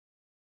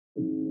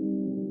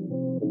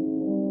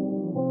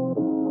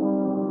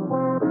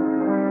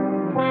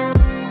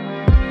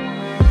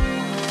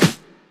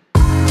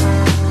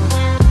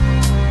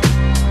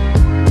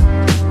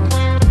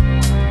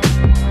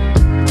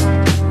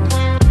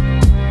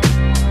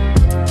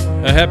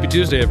Happy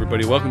Tuesday,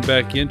 everybody. Welcome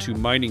back into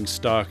Mining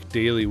Stock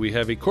Daily. We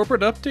have a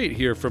corporate update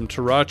here from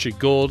Tarachi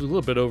Gold, a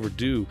little bit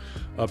overdue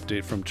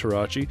update from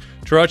Tarachi.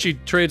 Tarachi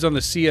trades on the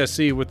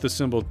CSE with the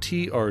symbol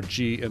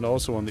TRG and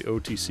also on the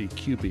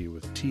OTCQB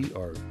with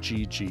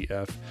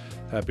TRGGF.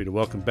 Happy to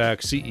welcome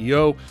back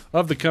CEO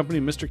of the company,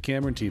 Mr.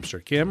 Cameron Teamster.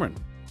 Cameron,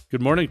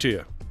 good morning to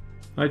you.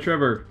 Hi,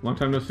 Trevor. Long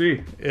time no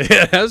see.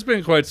 It has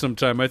been quite some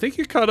time. I think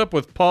you caught up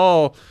with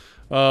Paul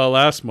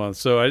last month,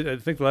 so I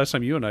think the last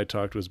time you and I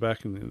talked was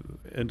back in the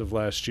end of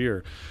last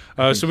year.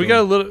 So we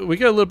got a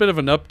little bit of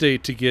an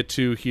update to get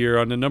to here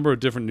on a number of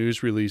different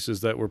news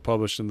releases that were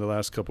published in the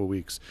last couple of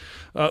weeks.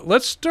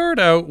 Let's start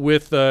out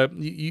with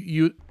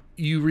you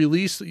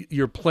released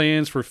your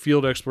plans for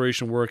field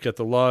exploration work at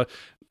the La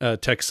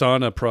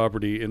Texana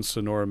property in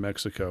Sonora,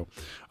 Mexico.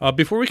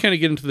 Before we kind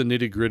of get into the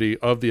nitty-gritty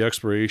of the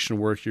exploration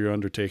work you're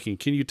undertaking,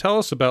 can you tell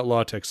us about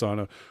La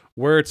Texana,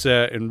 where it's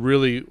at, and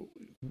really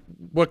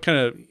what kind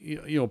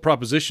of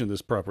proposition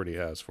this property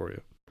has for you?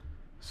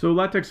 So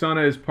La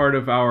Texana is part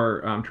of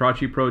our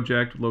Tarachi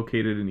project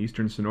located in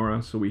eastern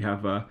Sonora. So we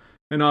have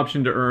an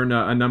option to earn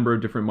a number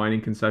of different mining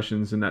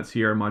concessions in that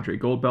Sierra Madre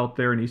gold belt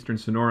there in eastern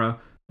Sonora.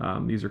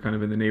 These are kind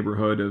of in the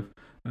neighborhood of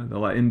the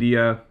La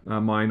India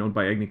mine owned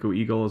by Agnico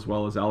Eagle, as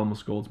well as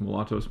Alamos Gold's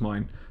Mulatos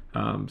mine.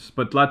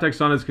 But La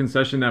Texana is a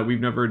concession that we've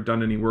never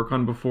done any work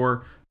on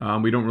before.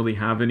 We don't really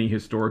have any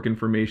historic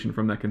information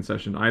from that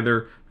concession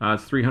either.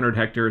 It's 300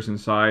 hectares in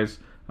size.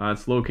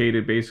 It's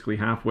located basically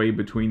halfway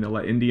between the La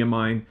India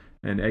mine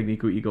and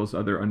Agnico Eagle's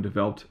other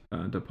undeveloped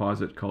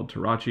deposit called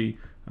Tarachi.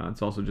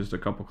 It's also just a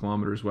couple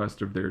kilometers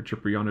west of their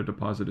Cipriano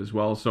deposit as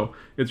well. So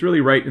it's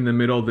really right in the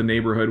middle of the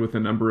neighborhood with a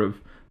number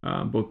of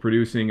both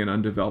producing and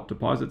undeveloped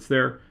deposits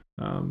there.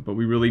 But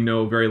we really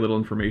know very little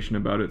information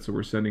about it, so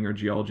we're sending our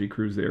geology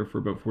crews there for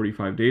about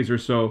 45 days or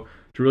so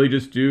to really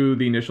just do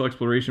the initial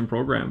exploration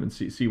program and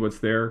see what's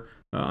there,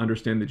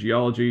 understand the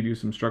geology, do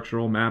some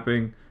structural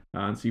mapping,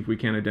 and see if we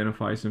can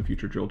identify some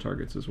future drill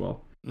targets as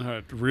well.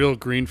 Real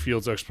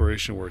greenfields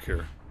exploration work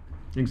here.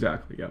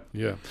 Exactly. Yeah.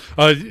 Yeah.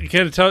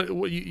 Can I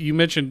tell you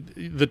mentioned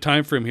the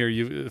time frame here?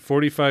 You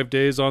 45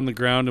 days on the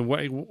ground, and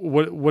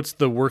what's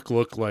the work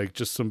look like?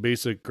 Just some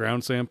basic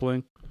ground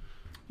sampling.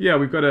 Yeah,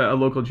 we've got a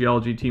local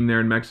geology team there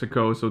in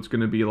Mexico, so it's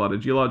going to be a lot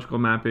of geological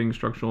mapping,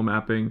 structural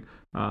mapping,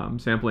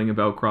 sampling of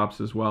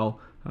outcrops as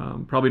well.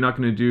 Probably not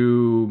going to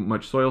do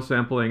much soil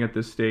sampling at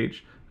this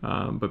stage,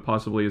 but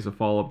possibly as a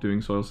follow-up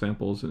doing soil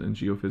samples and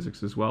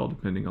geophysics as well,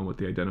 depending on what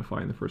they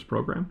identify in the first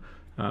program.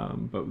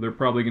 But they're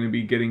probably going to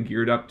be getting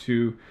geared up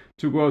to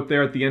go out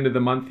there at the end of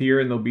the month here,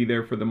 and they'll be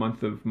there for the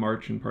month of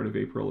March and part of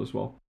April as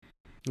well.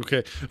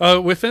 Okay.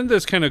 Within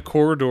this kind of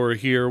corridor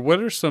here, what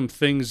are some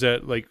things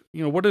that,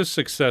 what does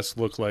success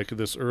look like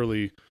this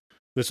early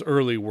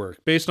work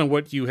based on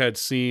what you had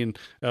seen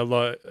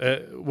what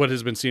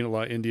has been seen a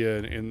lot in India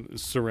and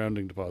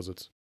surrounding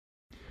deposits?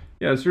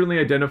 Yeah, certainly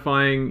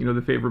identifying,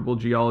 the favorable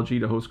geology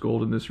to host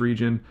gold in this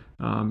region,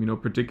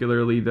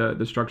 particularly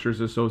the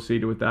structures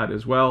associated with that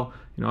as well.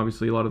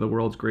 Obviously a lot of the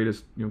world's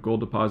greatest,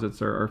 gold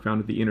deposits are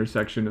found at the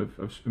intersection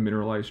of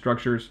mineralized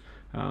structures.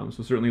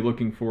 So certainly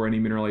looking for any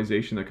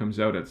mineralization that comes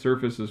out at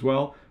surface as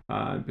well,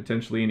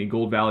 potentially any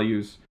gold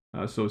values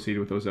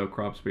associated with those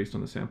outcrops based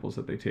on the samples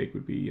that they take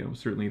would be,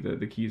 certainly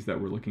the keys that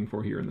we're looking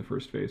for here in the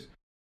first phase.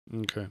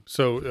 Okay.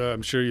 So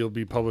I'm sure you'll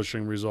be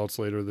publishing results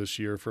later this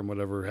year from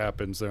whatever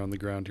happens there on the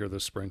ground here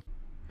this spring.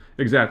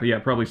 Exactly. Yeah,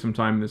 probably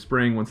sometime in the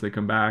spring once they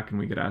come back and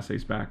we get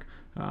assays back,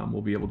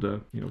 we'll be able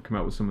to, come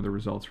out with some of the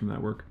results from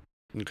that work.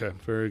 Okay,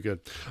 very good.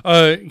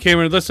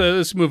 Cameron,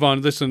 let's move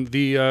on. Listen,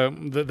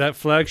 that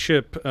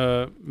flagship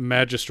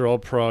Magistral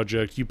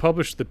project, you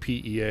published the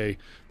PEA,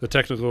 the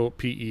technical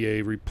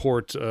PEA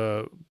report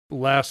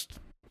last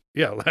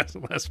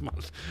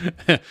month,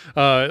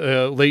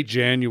 late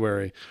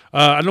January.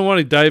 I don't want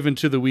to dive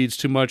into the weeds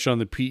too much on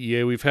the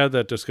PEA. We've had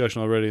that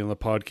discussion already on the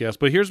podcast,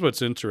 but here's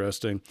what's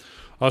interesting.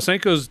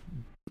 Ausenco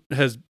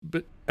has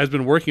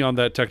been working on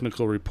that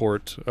technical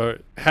report,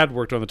 had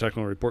worked on the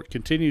technical report,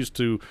 continues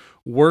to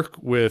work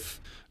with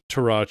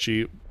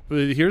Tarachi.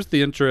 Here's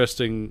the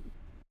interesting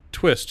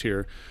twist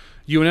here.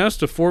 You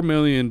announced a $4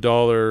 million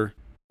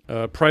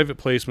private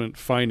placement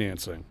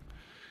financing,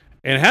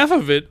 and half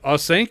of it,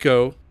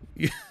 Ausenco,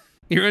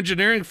 your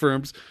engineering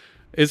firms,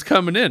 is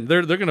coming in.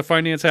 They're going to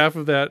finance half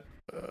of that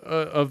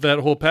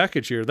whole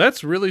package here.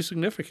 That's really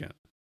significant.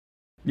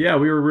 Yeah,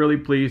 we were really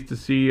pleased to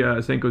see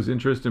Ausenco's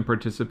interest in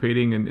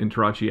participating in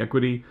Tarachi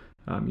equity.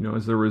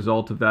 As a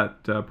result of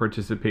that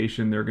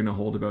participation, they're going to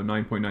hold about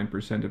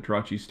 9.9% of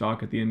Tarachi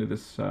stock at the end of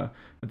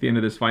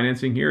this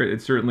financing here.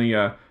 It's certainly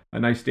a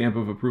nice stamp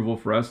of approval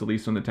for us, at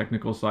least on the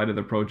technical side of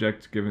the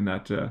project, given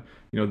that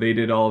they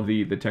did all of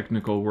the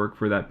technical work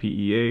for that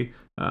PEA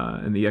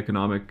and the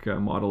economic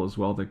model as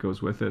well that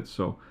goes with it.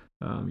 So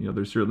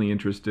they're certainly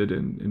interested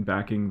in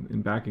backing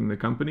the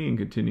company and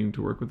continuing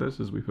to work with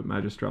us as we put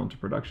Magistral into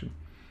production.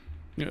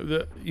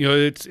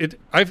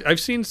 I've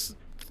seen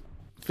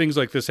things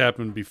like this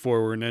happen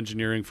before, where an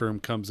engineering firm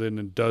comes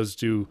in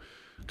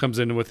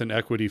with an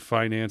equity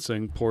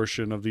financing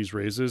portion of these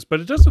raises, but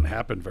it doesn't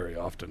happen very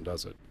often,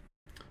 does it?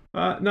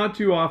 Not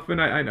too often.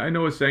 I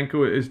know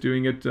Ausenco is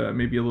doing it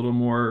maybe a little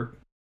more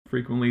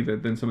frequently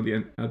than some of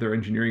the other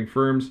engineering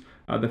firms.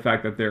 The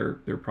fact that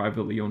they're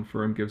privately owned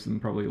firm gives them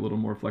probably a little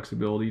more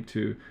flexibility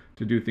to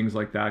do things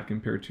like that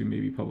compared to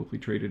maybe publicly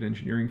traded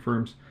engineering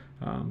firms.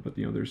 But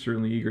they're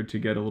certainly eager to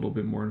get a little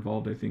bit more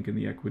involved, I think, in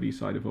the equity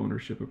side of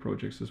ownership of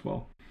projects as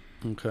well.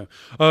 Okay.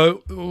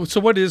 So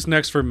what is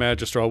next for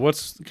Magistral?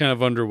 What's kind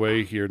of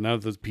underway here now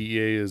that the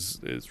PEA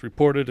is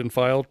reported and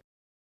filed?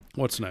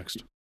 What's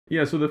next?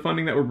 Yeah, so the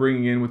funding that we're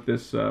bringing in with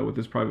this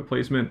private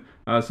placement,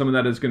 some of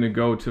that is going to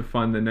go to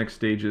fund the next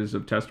stages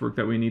of test work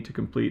that we need to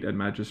complete at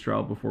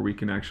Magistral before we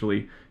can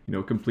actually,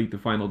 complete the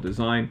final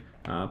design,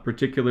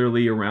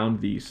 particularly around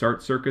the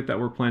SART circuit that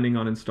we're planning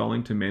on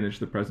installing to manage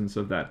the presence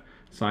of that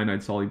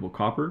cyanide-soluble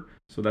copper.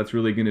 So that's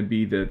really going to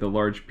be the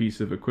large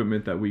piece of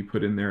equipment that we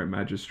put in there at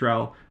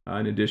Magistral,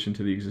 in addition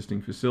to the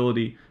existing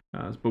facility.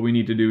 But we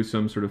need to do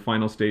some sort of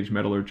final stage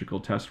metallurgical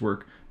test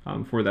work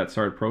for that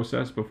SART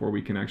process before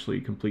we can actually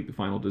complete the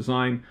final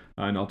design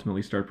and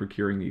ultimately start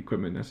procuring the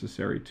equipment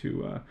necessary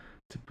to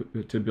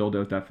build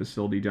out that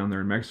facility down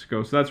there in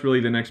Mexico. So that's really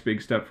the next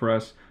big step for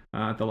us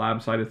at the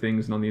lab side of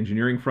things. And on the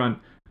engineering front,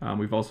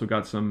 we've also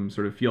got some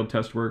sort of field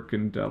test work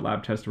and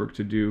lab test work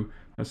to do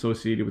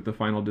associated with the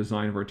final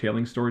design of our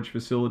tailings storage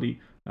facility.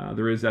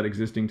 There is that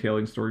existing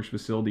tailings storage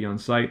facility on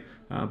site,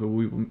 but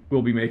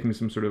we'll be making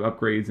some sort of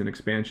upgrades and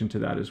expansion to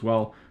that as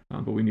well.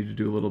 But we need to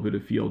do a little bit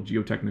of field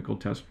geotechnical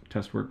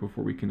test work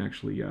before we can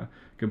actually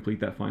complete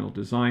that final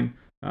design.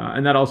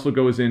 And that also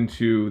goes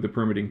into the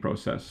permitting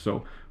process.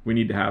 So we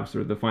need to have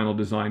sort of the final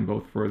design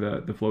both for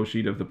the flow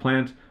sheet of the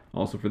plant,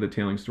 also for the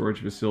tailings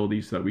storage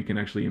facility, so that we can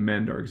actually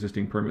amend our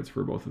existing permits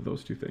for both of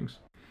those two things.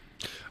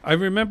 I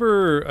can't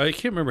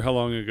remember how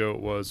long ago it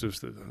was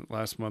the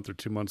last month or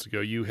 2 months ago,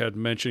 you had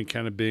mentioned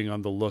kind of being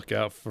on the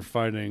lookout for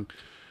finding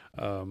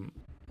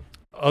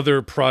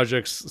other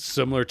projects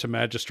similar to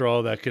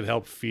Magistral that could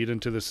help feed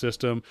into the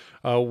system.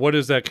 What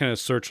does that kind of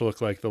search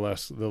look like the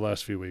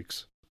last few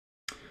weeks?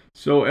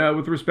 So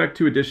with respect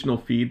to additional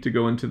feed to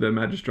go into the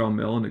Magistral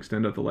mill and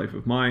extend out the life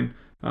of mine,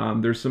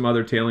 there's some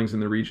other tailings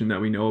in the region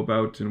that we know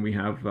about, and we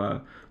have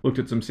looked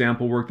at some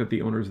sample work that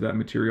the owners of that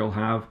material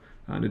have.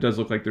 And it does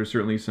look like there's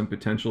certainly some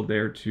potential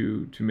there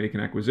to make an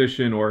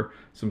acquisition or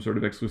some sort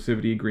of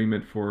exclusivity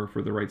agreement for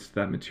the rights to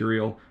that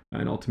material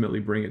and ultimately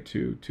bring it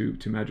to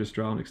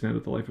Magistral and extend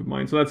it the life of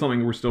mine. So that's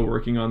something we're still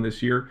working on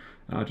this year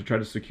to try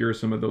to secure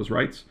some of those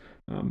rights.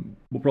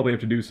 We'll probably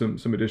have to do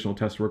some additional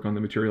test work on the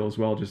material as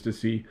well, just to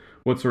see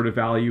what sort of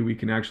value we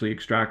can actually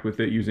extract with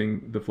it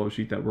using the flow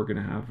sheet that we're going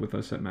to have with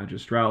us at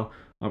Magistral.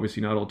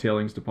 Obviously, not all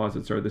tailings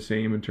deposits are the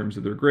same in terms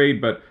of their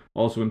grade, but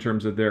also in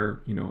terms of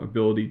their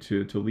ability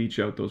to leach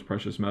out those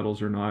precious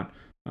metals or not.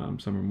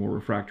 Some are more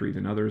refractory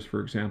than others, for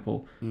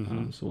example.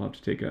 So we'll have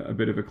to take a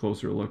bit of a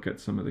closer look at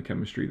some of the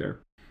chemistry there.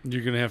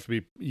 You're gonna have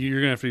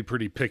to be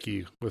pretty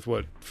picky with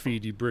what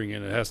feed you bring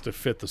in. It has to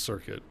fit the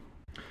circuit.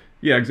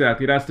 Yeah,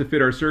 exactly. It has to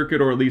fit our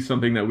circuit, or at least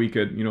something that we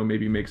could,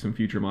 maybe make some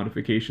future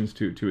modifications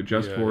to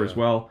adjust as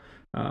well.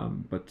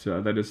 But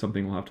that is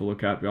something we'll have to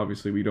look at.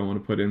 Obviously, we don't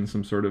want to put in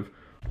some sort of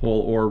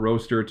whole ore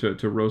roaster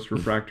to roast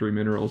refractory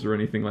minerals or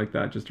anything like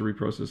that, just to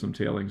reprocess some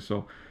tailings.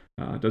 So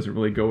it doesn't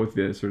really go with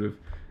the sort of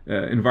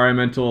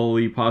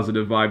environmentally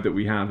positive vibe that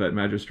we have at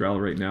Magistral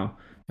right now.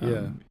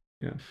 Yeah.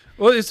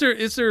 Well, is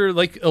there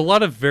like a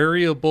lot of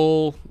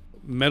variable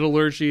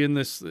metallurgy in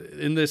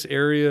this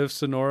area of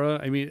Sonora?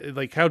 I mean,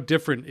 like, how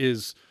different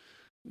is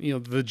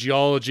the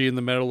geology and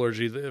the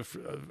metallurgy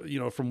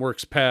from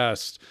works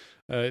past?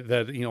 Is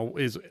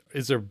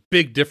there a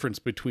big difference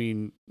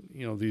between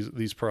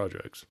these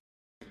projects?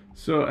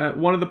 So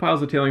one of the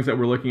piles of tailings that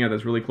we're looking at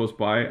that's really close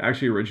by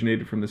actually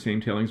originated from the same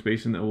tailings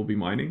basin that we'll be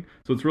mining.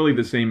 So it's really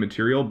the same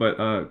material, but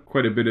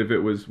quite a bit of it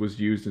was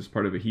used as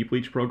part of a heap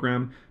leach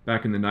program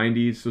back in the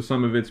 90s. So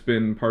some of it's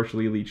been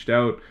partially leached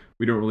out.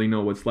 We don't really know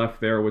what's left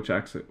there, what's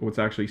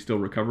actually still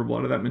recoverable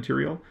out of that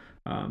material.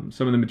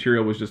 Some of the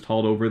material was just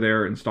hauled over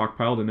there and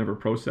stockpiled and never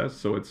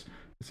processed, so it's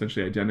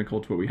essentially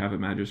identical to what we have at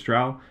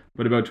Magistral.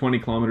 But about 20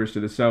 kilometers to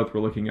the south,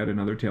 we're looking at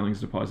another tailings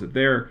deposit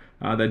there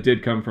that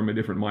did come from a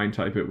different mine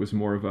type. It was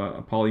more of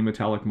a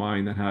polymetallic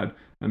mine that had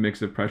a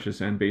mix of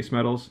precious and base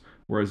metals,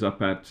 whereas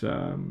up at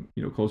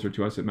closer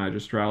to us at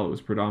Magistral, it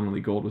was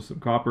predominantly gold with some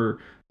copper.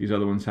 These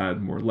other ones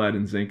had more lead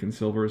and zinc and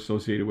silver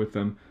associated with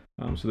them.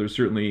 So there's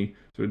certainly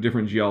sort of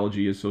different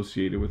geology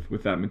associated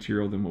with that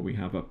material than what we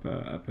have up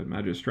at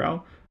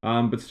Magistral,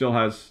 but still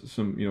has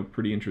some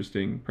pretty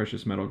interesting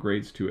precious metal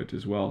grades to it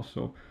as well.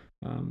 So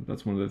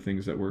that's one of the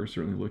things that we're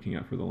certainly looking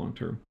at for the long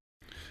term.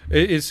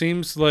 It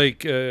seems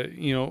like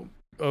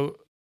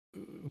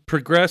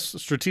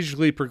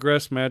strategically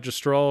progress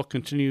Magistral,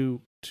 continue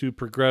to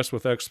progress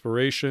with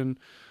exploration.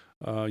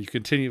 You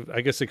continue,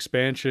 I guess,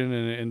 expansion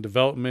and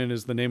development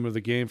is the name of the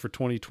game for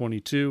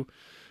 2022.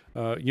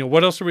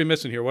 What else are we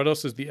missing here? What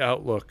else does the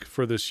outlook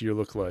for this year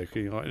look like?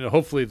 And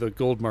hopefully the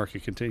gold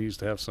market continues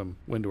to have some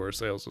wind to our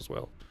sails as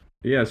well.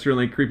 Yeah,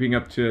 certainly creeping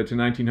up to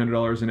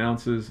 $1,900 an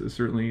ounce is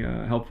certainly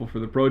helpful for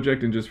the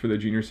project and just for the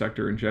junior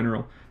sector in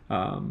general.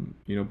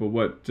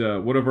 But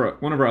one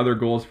of our other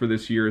goals for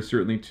this year is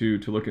certainly to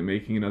look at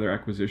making another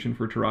acquisition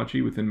for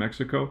Tarachi within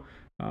Mexico.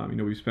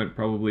 We've spent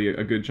probably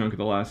a good chunk of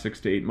the last 6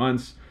 to 8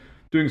 months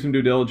doing some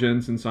due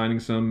diligence and signing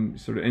some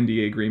sort of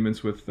NDA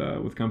agreements with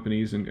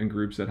companies and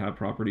groups that have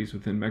properties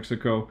within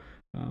Mexico.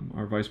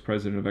 Our Vice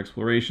President of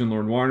Exploration,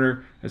 Lauren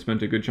Warner, has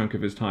spent a good chunk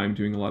of his time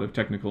doing a lot of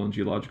technical and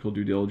geological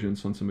due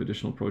diligence on some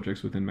additional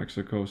projects within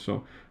Mexico.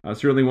 So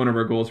certainly one of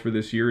our goals for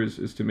this year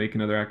is to make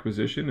another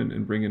acquisition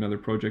and bring another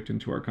project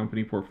into our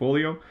company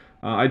portfolio.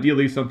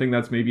 Ideally something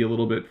that's maybe a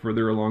little bit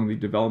further along the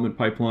development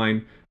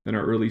pipeline than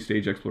our early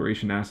stage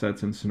exploration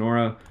assets in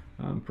Sonora.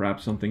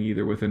 Perhaps something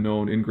either with a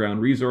known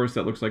in-ground resource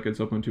that looks like it's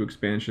open to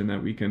expansion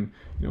that we can,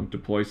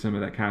 deploy some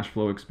of that cash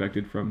flow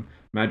expected from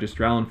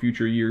Magistral in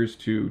future years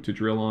to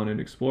drill on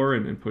and explore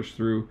and push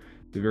through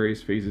the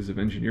various phases of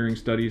engineering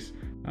studies,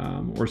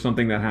 or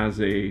something that has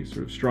a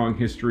sort of strong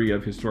history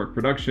of historic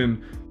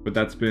production, but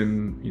that's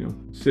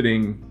been,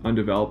 sitting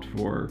undeveloped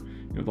for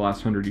the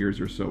last 100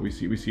 years or so. We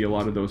see a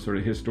lot of those sort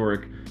of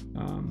historic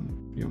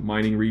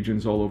mining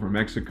regions all over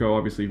Mexico.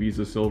 Obviously,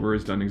 Visa Silver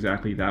has done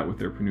exactly that with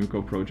their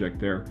Panuco project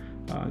there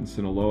in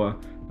Sinaloa.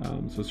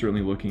 So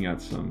certainly looking at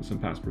some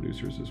past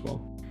producers as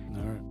well.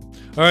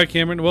 All right,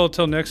 Cameron. Well,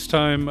 until next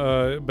time,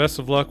 best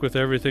of luck with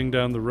everything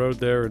down the road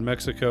there in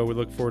Mexico. We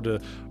look forward to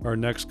our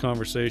next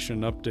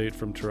conversation update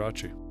from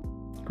Tarachi.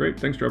 Great.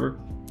 Thanks, Trevor.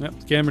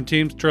 Yep. Cameron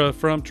Teams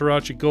from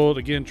Tarachi Gold,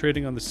 again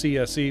trading on the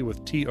CSE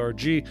with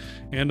TRG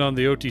and on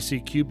the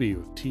OTCQB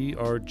with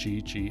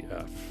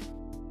TRGGF.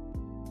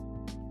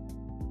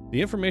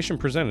 The information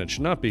presented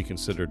should not be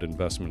considered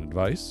investment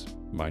advice.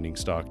 Mining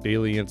Stock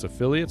Daily and its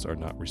affiliates are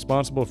not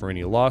responsible for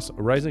any loss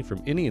arising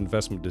from any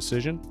investment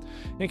decision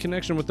in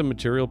connection with the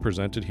material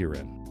presented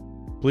herein.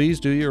 Please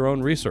do your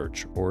own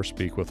research or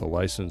speak with a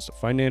licensed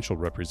financial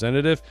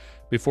representative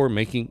before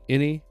making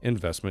any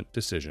investment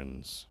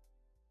decisions.